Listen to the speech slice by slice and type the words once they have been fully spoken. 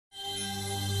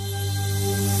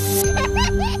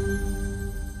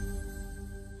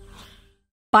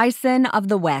Bison of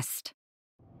the West.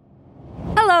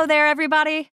 Hello there,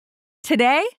 everybody.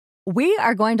 Today, we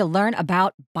are going to learn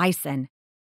about bison.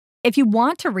 If you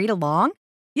want to read along,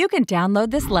 you can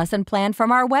download this lesson plan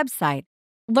from our website,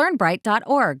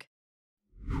 learnbright.org.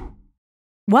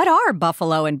 What are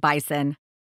buffalo and bison?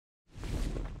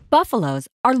 Buffaloes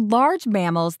are large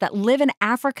mammals that live in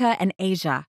Africa and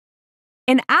Asia.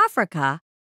 In Africa,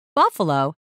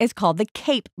 buffalo is called the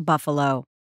Cape buffalo.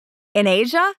 In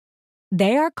Asia,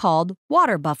 they are called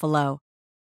water buffalo.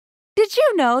 Did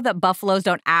you know that buffaloes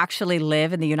don't actually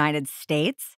live in the United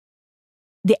States?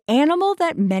 The animal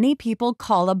that many people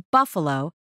call a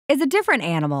buffalo is a different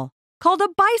animal called a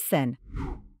bison.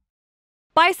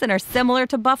 Bison are similar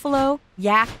to buffalo,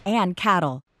 yak, and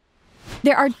cattle.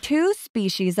 There are two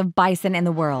species of bison in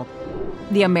the world,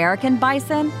 the American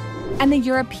bison and the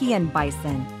European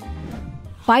bison.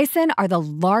 Bison are the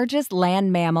largest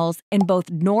land mammals in both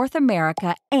North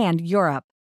America and Europe.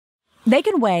 They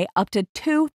can weigh up to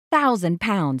 2,000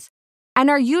 pounds and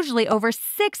are usually over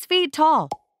 6 feet tall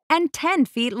and 10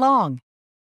 feet long.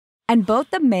 And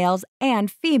both the males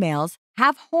and females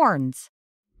have horns.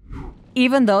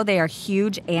 Even though they are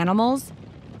huge animals,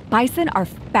 bison are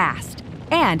fast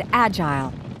and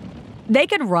agile. They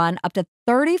can run up to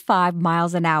 35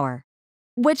 miles an hour,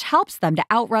 which helps them to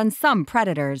outrun some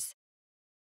predators.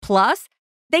 Plus,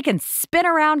 they can spin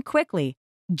around quickly,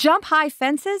 jump high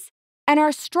fences, and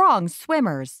are strong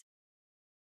swimmers.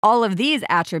 All of these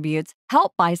attributes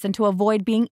help bison to avoid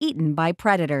being eaten by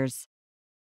predators.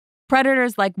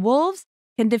 Predators like wolves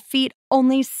can defeat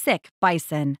only sick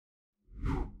bison.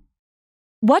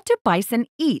 What do bison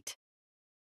eat?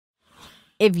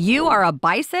 If you are a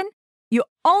bison, you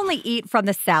only eat from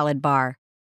the salad bar.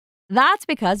 That's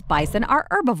because bison are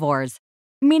herbivores,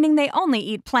 meaning they only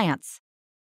eat plants.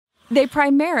 They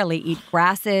primarily eat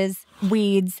grasses,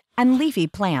 weeds, and leafy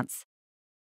plants.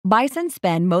 Bison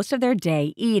spend most of their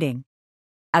day eating.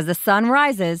 As the sun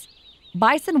rises,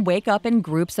 bison wake up in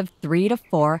groups of 3 to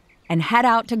 4 and head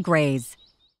out to graze.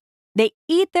 They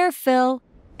eat their fill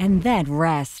and then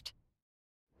rest.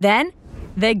 Then,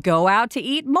 they go out to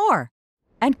eat more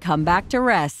and come back to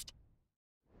rest.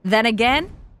 Then again,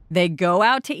 they go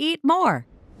out to eat more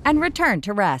and return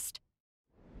to rest.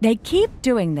 They keep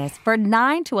doing this for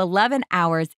 9 to 11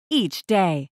 hours each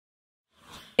day.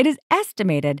 It is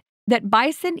estimated that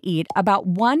bison eat about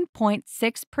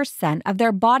 1.6% of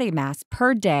their body mass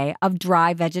per day of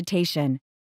dry vegetation.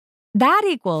 That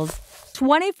equals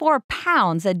 24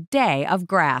 pounds a day of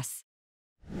grass.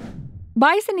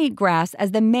 Bison eat grass as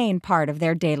the main part of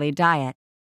their daily diet.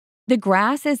 The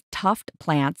grass is tufted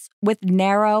plants with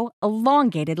narrow,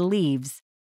 elongated leaves.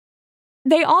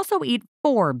 They also eat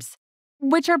forbs,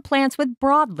 which are plants with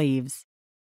broad leaves.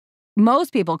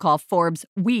 Most people call forbs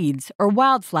weeds or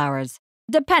wildflowers,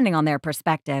 depending on their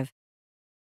perspective.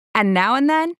 And now and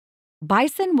then,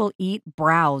 bison will eat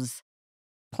browse,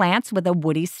 plants with a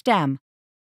woody stem.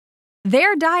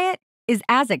 Their diet is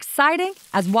as exciting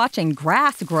as watching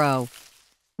grass grow,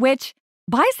 which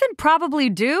bison probably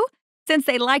do since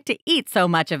they like to eat so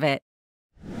much of it.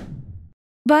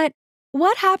 But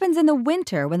what happens in the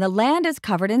winter when the land is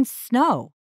covered in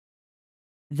snow?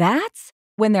 That's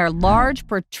when their large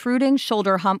protruding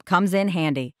shoulder hump comes in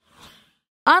handy.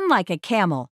 Unlike a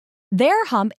camel, their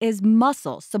hump is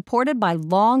muscle supported by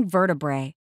long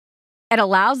vertebrae. It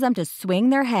allows them to swing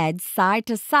their heads side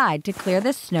to side to clear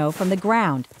the snow from the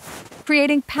ground,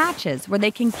 creating patches where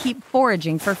they can keep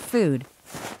foraging for food.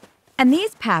 And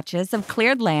these patches of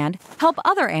cleared land help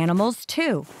other animals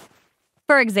too.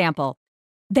 For example,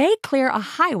 they clear a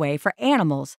highway for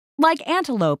animals like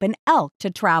antelope and elk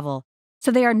to travel,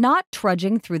 so they are not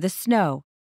trudging through the snow.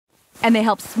 And they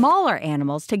help smaller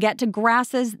animals to get to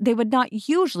grasses they would not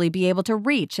usually be able to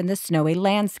reach in the snowy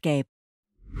landscape.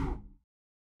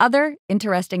 Other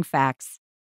interesting facts.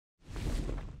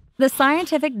 The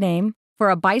scientific name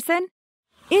for a bison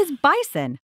is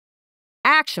bison.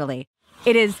 Actually,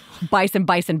 it is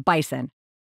bison,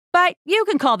 but you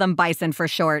can call them bison for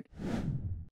short.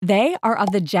 They are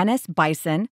of the genus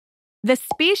Bison, the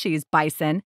species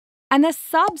Bison, and the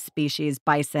subspecies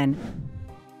Bison.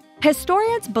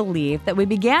 Historians believe that we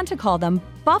began to call them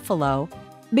buffalo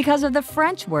because of the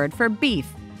French word for beef,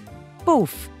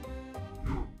 boeuf.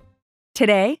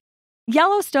 Today,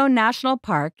 Yellowstone National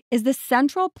Park is the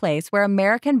central place where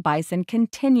American bison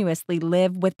continuously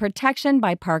live with protection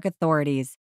by park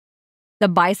authorities. The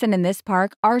bison in this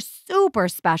park are super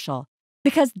special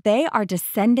because they are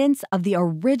descendants of the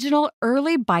original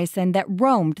early bison that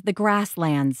roamed the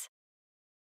grasslands.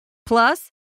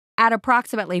 Plus, at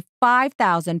approximately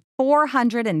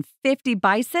 5,450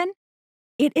 bison,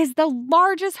 it is the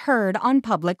largest herd on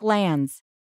public lands.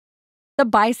 The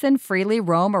bison freely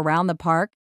roam around the park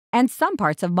and some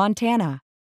parts of Montana.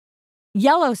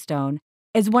 Yellowstone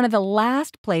is one of the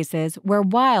last places where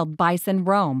wild bison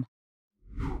roam.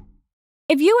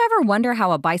 If you ever wonder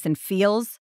how a bison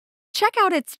feels, check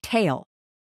out its tail.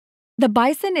 The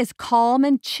bison is calm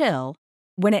and chill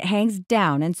when it hangs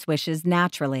down and swishes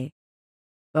naturally.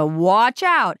 But watch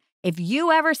out if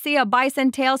you ever see a bison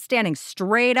tail standing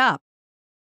straight up.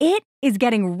 It is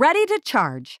getting ready to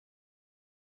charge.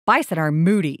 Bison are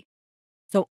moody,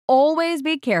 so always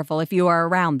be careful if you are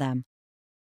around them.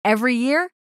 Every year,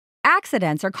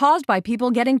 accidents are caused by people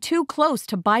getting too close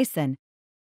to bison.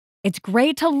 It's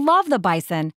great to love the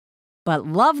bison, but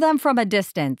love them from a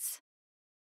distance.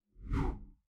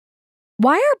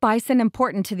 Why are bison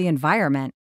important to the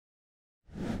environment?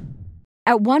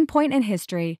 At one point in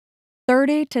history,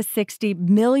 30 to 60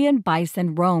 million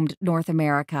bison roamed North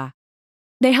America.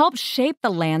 They helped shape the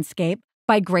landscape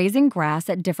by grazing grass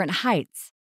at different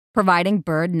heights, providing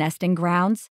bird nesting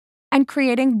grounds, and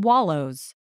creating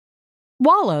wallows.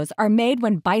 Wallows are made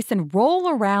when bison roll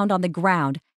around on the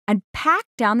ground and pack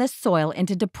down the soil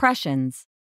into depressions.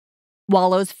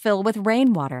 Wallows fill with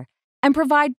rainwater and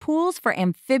provide pools for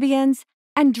amphibians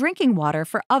and drinking water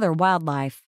for other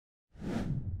wildlife.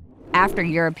 After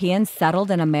Europeans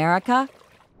settled in America,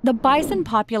 the bison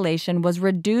population was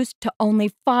reduced to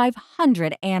only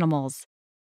 500 animals.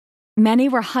 Many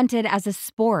were hunted as a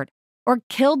sport or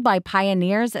killed by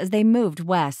pioneers as they moved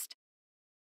west.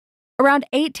 Around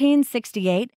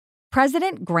 1868,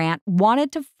 President Grant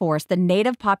wanted to force the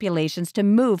native populations to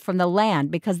move from the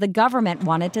land because the government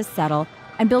wanted to settle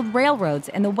and build railroads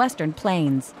in the western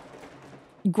plains.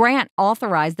 Grant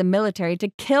authorized the military to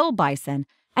kill bison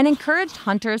and encouraged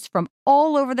hunters from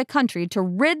all over the country to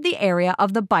rid the area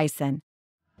of the bison.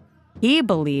 He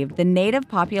believed the native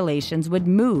populations would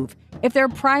move if their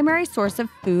primary source of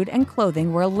food and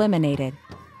clothing were eliminated.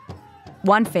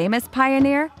 One famous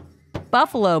pioneer,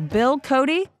 Buffalo Bill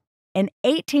Cody, in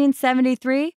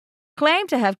 1873, claimed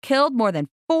to have killed more than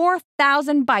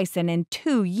 4,000 bison in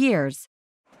 2 years.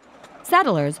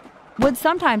 Settlers would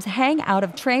sometimes hang out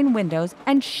of train windows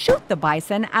and shoot the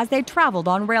bison as they traveled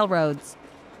on railroads.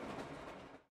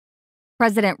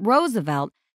 President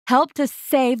Roosevelt helped to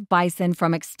save bison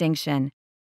from extinction.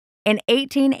 In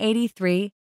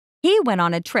 1883, he went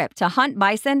on a trip to hunt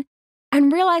bison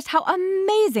and realized how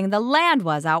amazing the land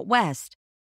was out west.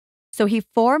 So he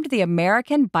formed the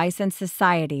American Bison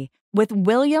Society with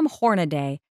William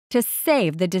Hornaday to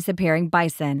save the disappearing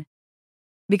bison.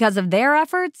 Because of their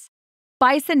efforts,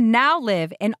 bison now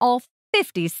live in all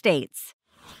 50 states.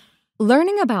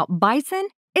 Learning about bison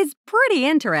is pretty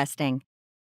interesting.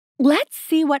 Let's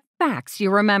see what facts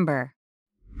you remember.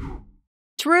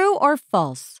 True or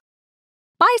false?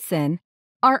 Bison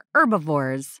are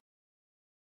herbivores.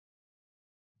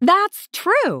 That's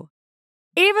true.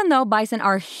 Even though bison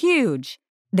are huge,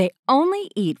 they only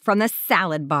eat from the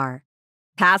salad bar.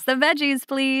 Pass the veggies,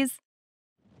 please.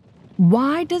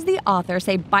 Why does the author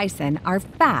say bison are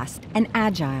fast and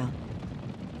agile?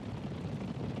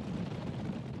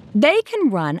 They can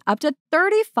run up to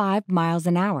 35 miles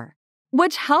an hour,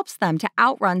 which helps them to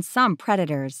outrun some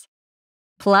predators.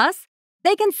 Plus,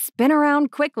 they can spin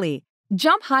around quickly,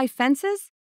 jump high fences,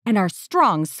 and are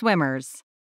strong swimmers.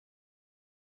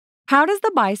 How does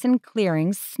the bison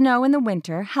clearing snow in the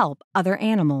winter help other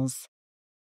animals?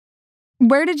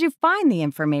 Where did you find the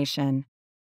information?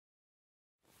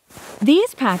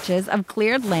 These patches of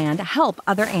cleared land help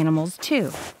other animals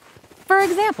too. For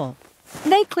example,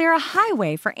 they clear a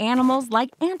highway for animals like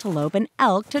antelope and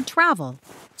elk to travel,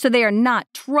 so they are not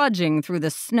trudging through the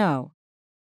snow.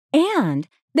 And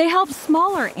they help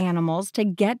smaller animals to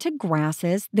get to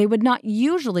grasses they would not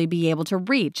usually be able to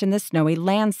reach in the snowy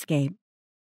landscape.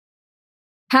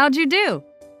 How'd you do?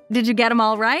 Did you get them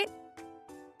all right?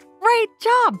 Great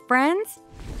job, friends!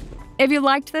 If you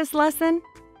liked this lesson,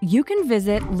 you can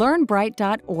visit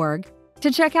learnbright.org to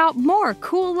check out more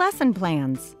cool lesson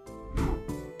plans.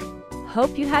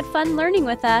 Hope you had fun learning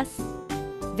with us.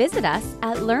 Visit us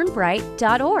at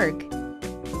learnbright.org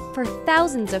for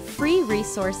thousands of free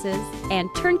resources and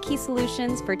turnkey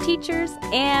solutions for teachers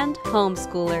and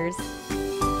homeschoolers.